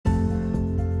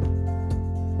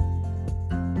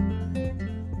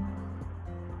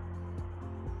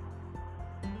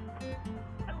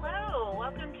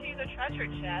treasure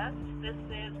chest. This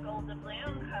is Golden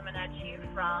Bloom coming at you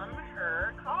from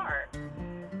her car.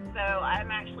 So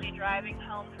I'm actually driving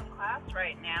home from class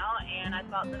right now, and I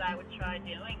thought that I would try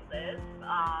doing this,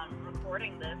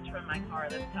 recording this from my car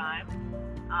this time,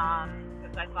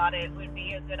 because I thought it would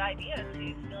be a good idea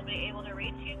to still be able to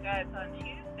reach you guys on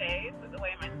Tuesdays with the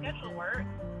way my schedule works.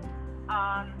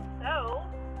 So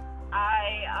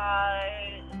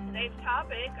today's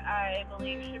topic, I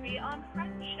believe, should be on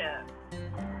friendship.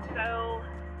 So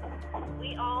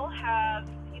we all have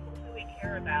people who we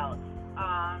care about,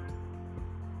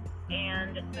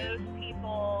 and those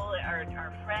people are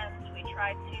our friends. We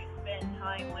try to spend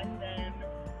time with them.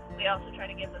 We also try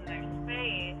to give them their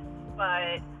space,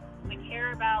 but we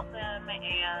care about them,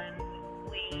 and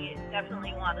we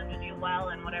definitely want them to do well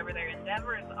in whatever their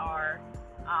endeavors are.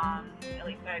 At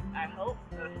least I hope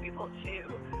those people do.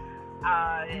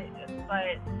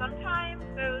 But sometimes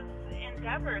those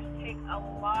endeavors take a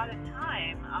lot of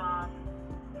time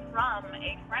from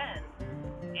a friend,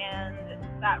 and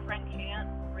that friend can't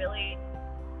really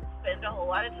spend a whole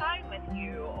lot of time with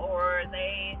you, or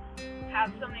they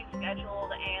have something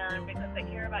scheduled, and because they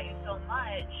care about you so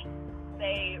much,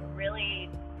 they really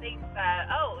think that,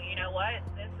 oh, you know what,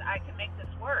 I can make this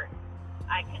work.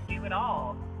 I can do it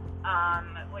all.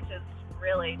 Which is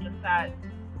really just that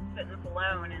sentence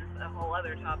alone is a whole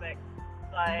other topic.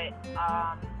 But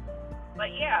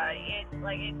yeah, it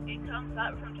comes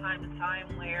up from time to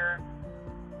time where,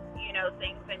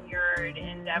 things in your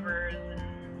endeavors and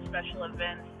special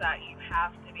events that you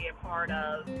have to be a part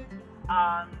of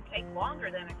take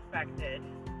longer than expected,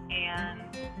 and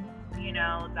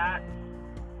that's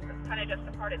kind of just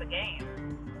a part of the game.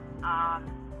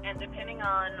 And depending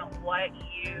on what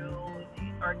you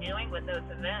are doing with those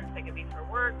events, they could be for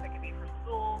work, they could be for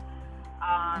school,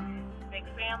 big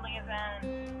family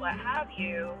events, what have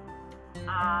you,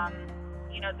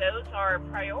 those are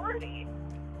priorities.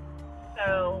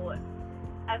 So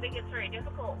I think it's very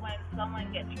difficult when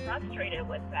someone gets frustrated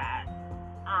with that.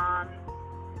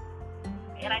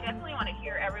 And I definitely want to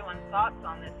hear everyone's thoughts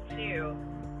on this too,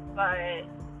 but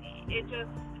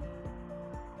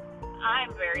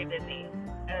I'm very busy,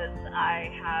 as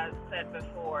I have said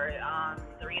before.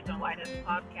 The reason why this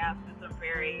podcast isn't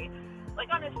very,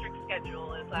 on a strict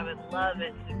schedule, is I would love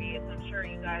it to be, as I'm sure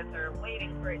you guys are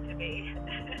waiting for it to be.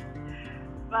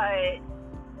 But,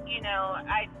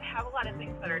 I have a lot of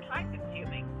things that are time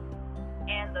consuming,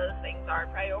 and those things are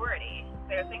priority.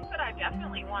 There are things that I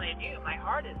definitely want to do. My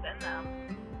heart is in them,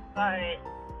 but,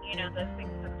 those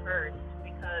things come first,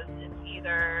 because it's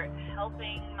either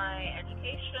helping my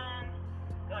education,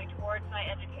 going towards my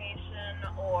education,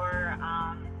 or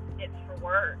it's for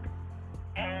work.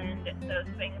 And those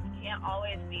things can't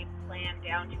always be planned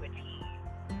down to a T.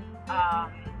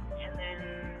 And then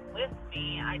with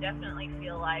me, I definitely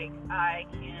feel like I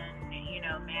can,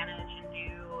 manage and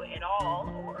do it all.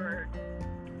 Or,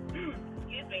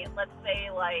 excuse me, let's say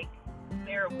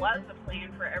there was a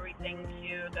plan for everything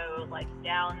to go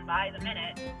down by the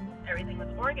minute. Everything was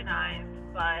organized,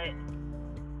 but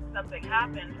something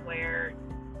happened where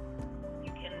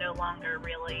you can no longer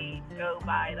really go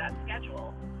by that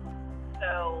schedule.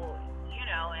 So,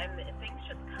 and things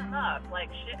just come up,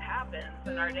 shit happens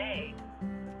in our day.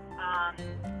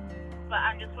 But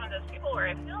I'm just one of those people where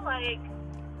I feel like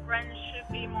friends should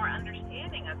be more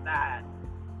understanding of that.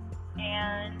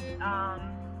 And,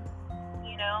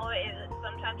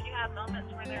 sometimes you have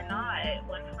moments where they're not.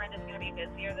 One friend is going to be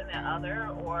busier than the other,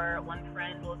 or one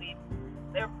friend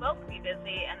they'll both be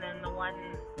busy, and then the one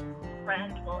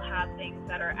friend will have things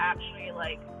that are actually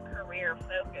career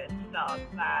focused stuff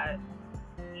that,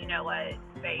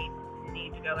 they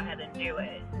need to go ahead and do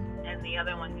it, and the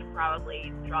other one can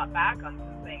probably drop back on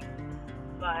some things.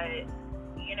 But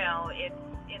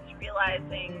it's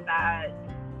realizing that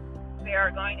there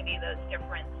are going to be those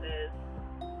differences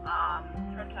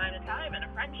from time to time in a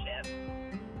friendship.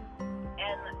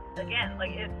 And again,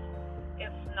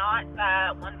 it's not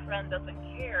that one friend doesn't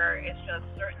care, it's just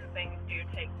certain things do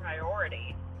take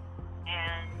priority.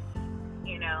 And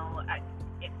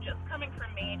it's just coming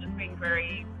from me, just being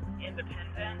very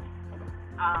independent.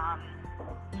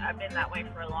 I've been that way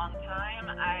for a long time.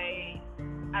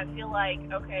 I feel like,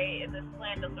 okay, if this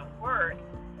plan doesn't work,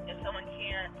 if someone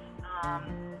can't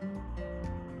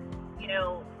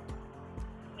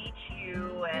meet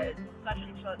you at such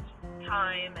and such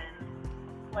time and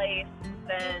place,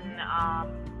 then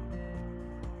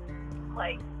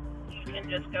you can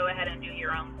just go ahead and do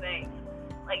your own thing.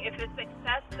 If it's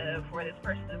excessive, where this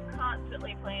person is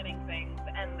constantly planning things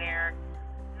and they're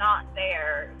not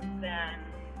there, then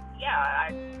yeah,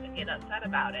 I could get upset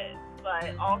about it.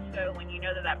 but also when you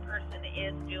know that that person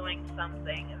is doing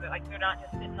something, like they're not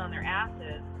just sitting on their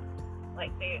asses,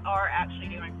 like they are actually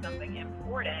doing something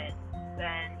important,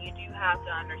 then you do have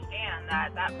to understand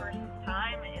that that person's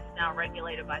time is now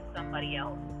regulated by somebody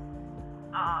else.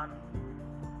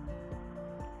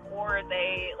 Or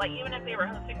they, like, even if they were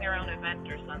hosting their own event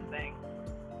or something,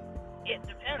 it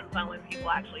depends on when people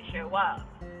actually show up.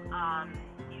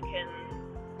 You can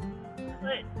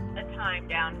put a time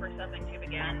down for something to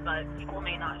begin, but people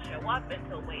may not show up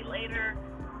until way later,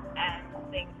 and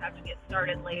things have to get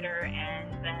started later,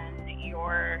 and then you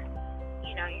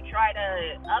try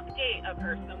to update a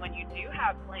person when you do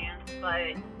have plans, but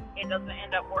it doesn't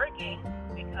end up working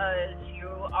because you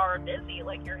are busy,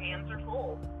 like your hands are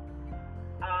full.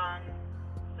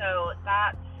 So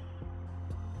that's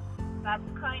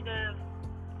kind of,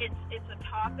 it's a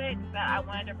topic that I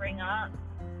wanted to bring up.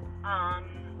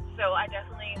 So I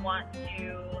definitely want to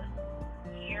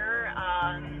hear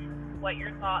what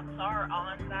your thoughts are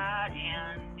on that,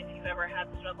 and if you've ever had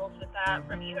struggles with that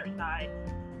from either side,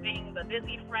 being the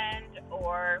busy friend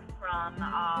or from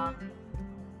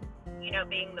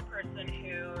being the person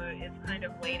who is kind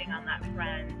of waiting on that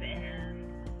friend, and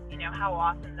how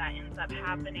often that ends up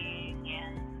happening.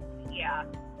 And yeah,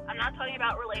 I'm not talking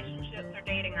about relationships or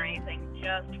dating or anything,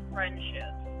 just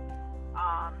friendships,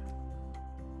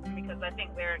 because I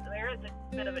think there is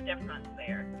a bit of a difference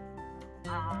there.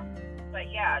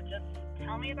 But yeah, just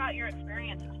tell me about your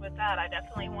experiences with that. I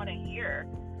definitely want to hear.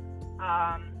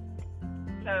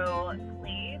 So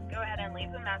please go ahead and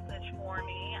leave a message for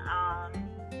me.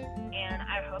 And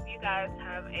I hope you guys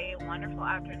have a wonderful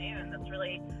afternoon. That's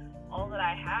really all that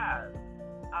I have.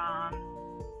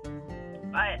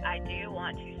 But I do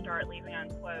want to start leaving on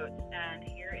quotes, and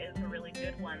here is a really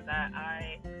good one that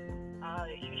I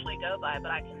usually go by,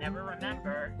 but I can never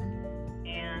remember.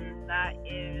 And that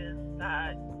is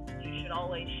that you should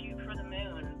always shoot for the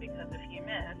moon, because if you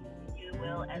miss, you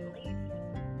will at least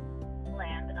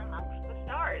land amongst the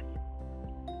stars.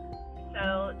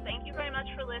 So thank you very much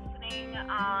for listening.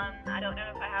 I don't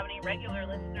know if I have any regular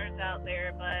listeners out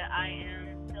there, but I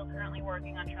am still currently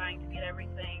working on trying to get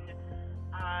everything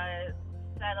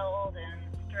settled and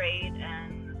straight,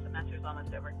 and the semester's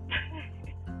almost over.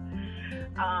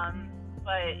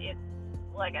 But it's,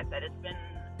 like I said, it's been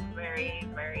very,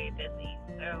 very busy.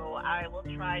 So I will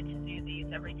try to do these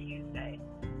every Tuesday.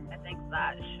 I think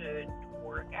that should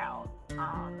work out.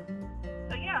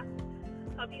 So yeah,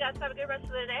 hope you guys have a good rest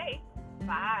of the day.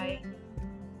 Bye.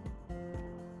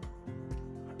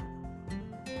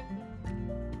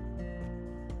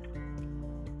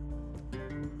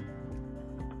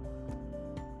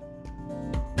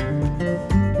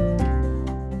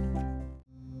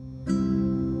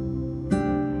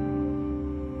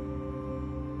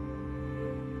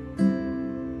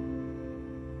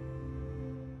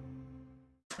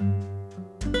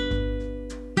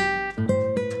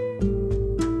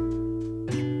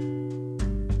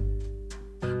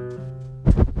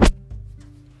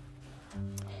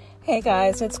 Hey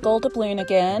guys, it's Gold Doubloon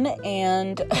again,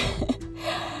 and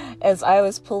as I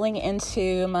was pulling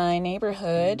into my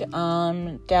neighborhood,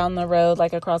 down the road,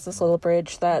 like across this little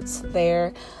bridge that's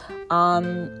there,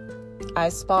 I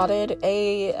spotted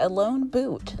a lone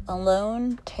boot, a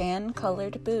lone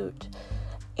tan-colored boot,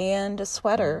 and a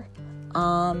sweater.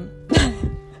 I'm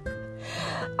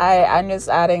just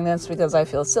adding this because I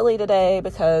feel silly today,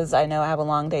 because I know I have a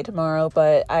long day tomorrow,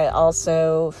 but I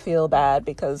also feel bad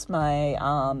because my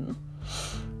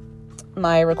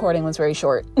recording was very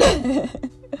short.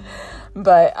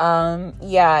 But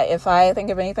yeah, if I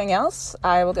think of anything else,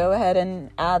 I will go ahead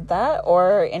and add that,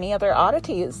 or any other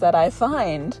oddities that I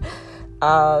find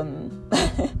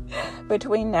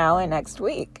between now and next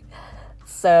week.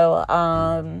 So,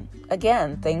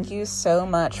 again, thank you so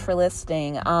much for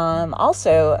listening.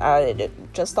 Also, I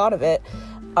just thought of it.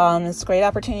 It's a great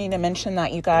opportunity to mention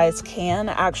that you guys can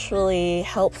actually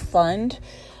help fund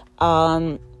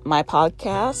my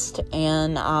podcast.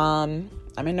 And I'm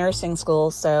in nursing school,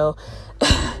 so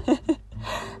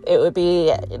it would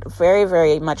be very,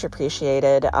 very much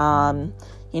appreciated.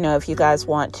 If you guys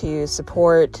want to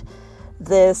support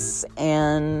this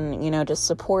and just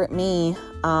support me,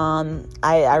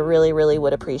 I really, really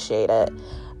would appreciate it.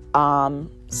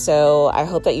 So I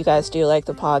hope that you guys do like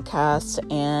the podcast,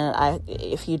 and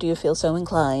if you do feel so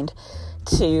inclined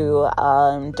to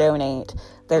donate,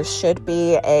 there should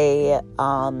be a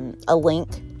link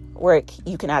where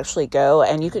you can actually go,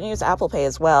 and you can use Apple Pay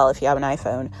as well if you have an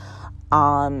iPhone,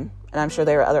 and I'm sure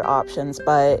there are other options,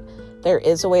 but there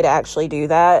is a way to actually do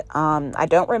that. I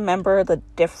don't remember there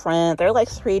are like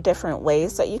 3 different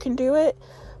ways that you can do it.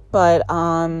 But,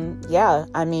 yeah,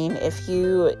 I mean, if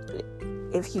you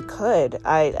if you could,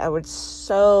 I would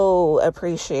so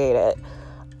appreciate it.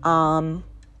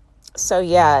 So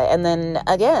yeah, and then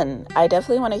again, I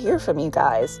definitely want to hear from you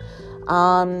guys.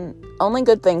 Only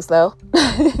good things though.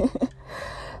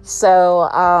 So,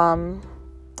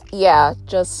 yeah,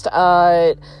 just,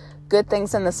 good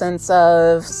things in the sense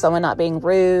of someone not being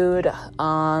rude,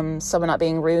 someone not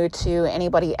being rude to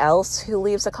anybody else who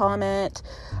leaves a comment,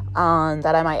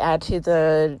 that I might add to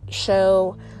the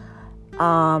show.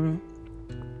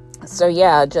 So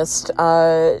yeah, just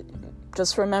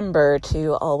remember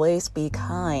to always be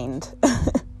kind.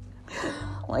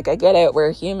 Like, I get it,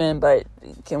 we're human, but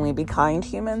can we be kind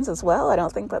humans as well? I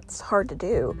don't think that's hard to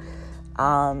do.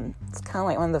 It's kind of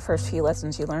like one of the first few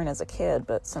lessons you learn as a kid,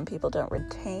 but some people don't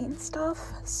retain stuff.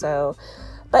 So,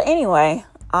 but anyway,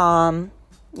 kind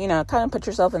of put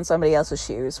yourself in somebody else's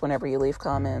shoes whenever you leave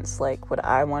comments. Like, would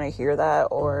I want to hear that?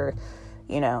 Or,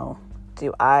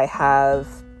 do I have,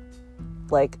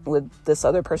 like, would this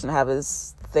other person have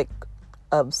as thick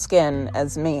of skin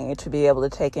as me to be able to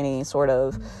take any sort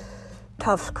of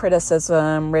tough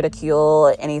criticism,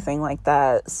 ridicule, anything like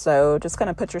that? So just kind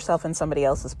of put yourself in somebody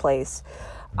else's place.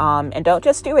 And don't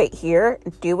just do it here.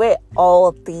 Do it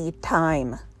all the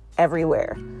time,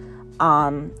 everywhere.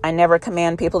 I never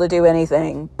command people to do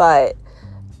anything, but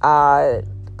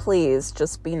please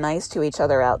just be nice to each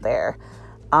other out there.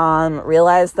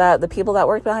 Realize that the people that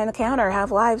work behind the counter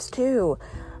have lives too.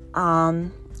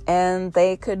 And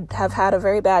they could have had a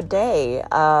very bad day.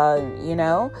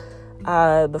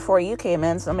 Before you came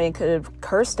in, somebody could have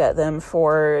cursed at them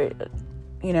for,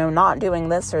 not doing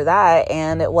this or that,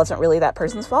 and it wasn't really that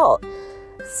person's fault.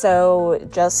 So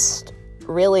just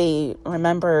really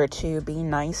remember to be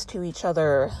nice to each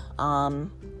other.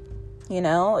 I'm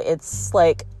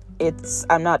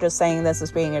not just saying this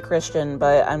as being a Christian,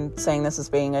 but I'm saying this as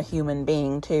being a human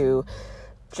being too.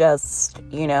 Just,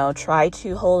 try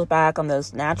to hold back on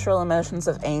those natural emotions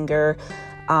of anger.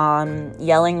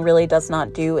 Yelling really does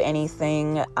not do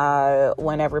anything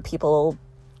whenever people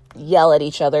yell at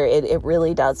each other. It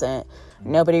really doesn't.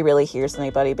 Nobody really hears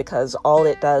anybody, because all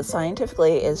it does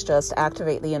scientifically is just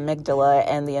activate the amygdala,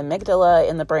 and the amygdala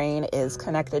in the brain is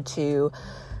connected to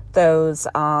those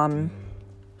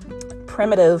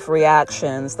primitive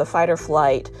reactions, the fight or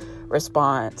flight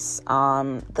response,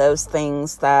 those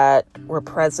things that were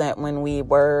present when we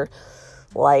were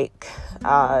like,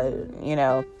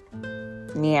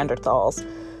 Neanderthals.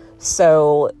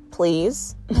 So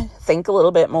please think a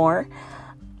little bit more.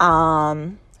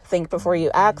 Think before you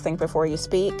act, think before you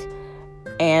speak.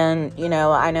 And,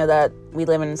 I know that we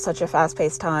live in such a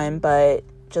fast-paced time, but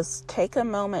just take a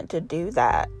moment to do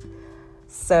that.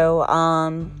 So,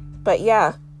 but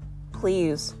yeah,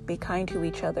 please be kind to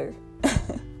each other.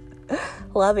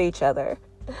 Love each other.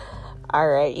 All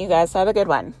right, you guys have a good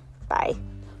one. Bye.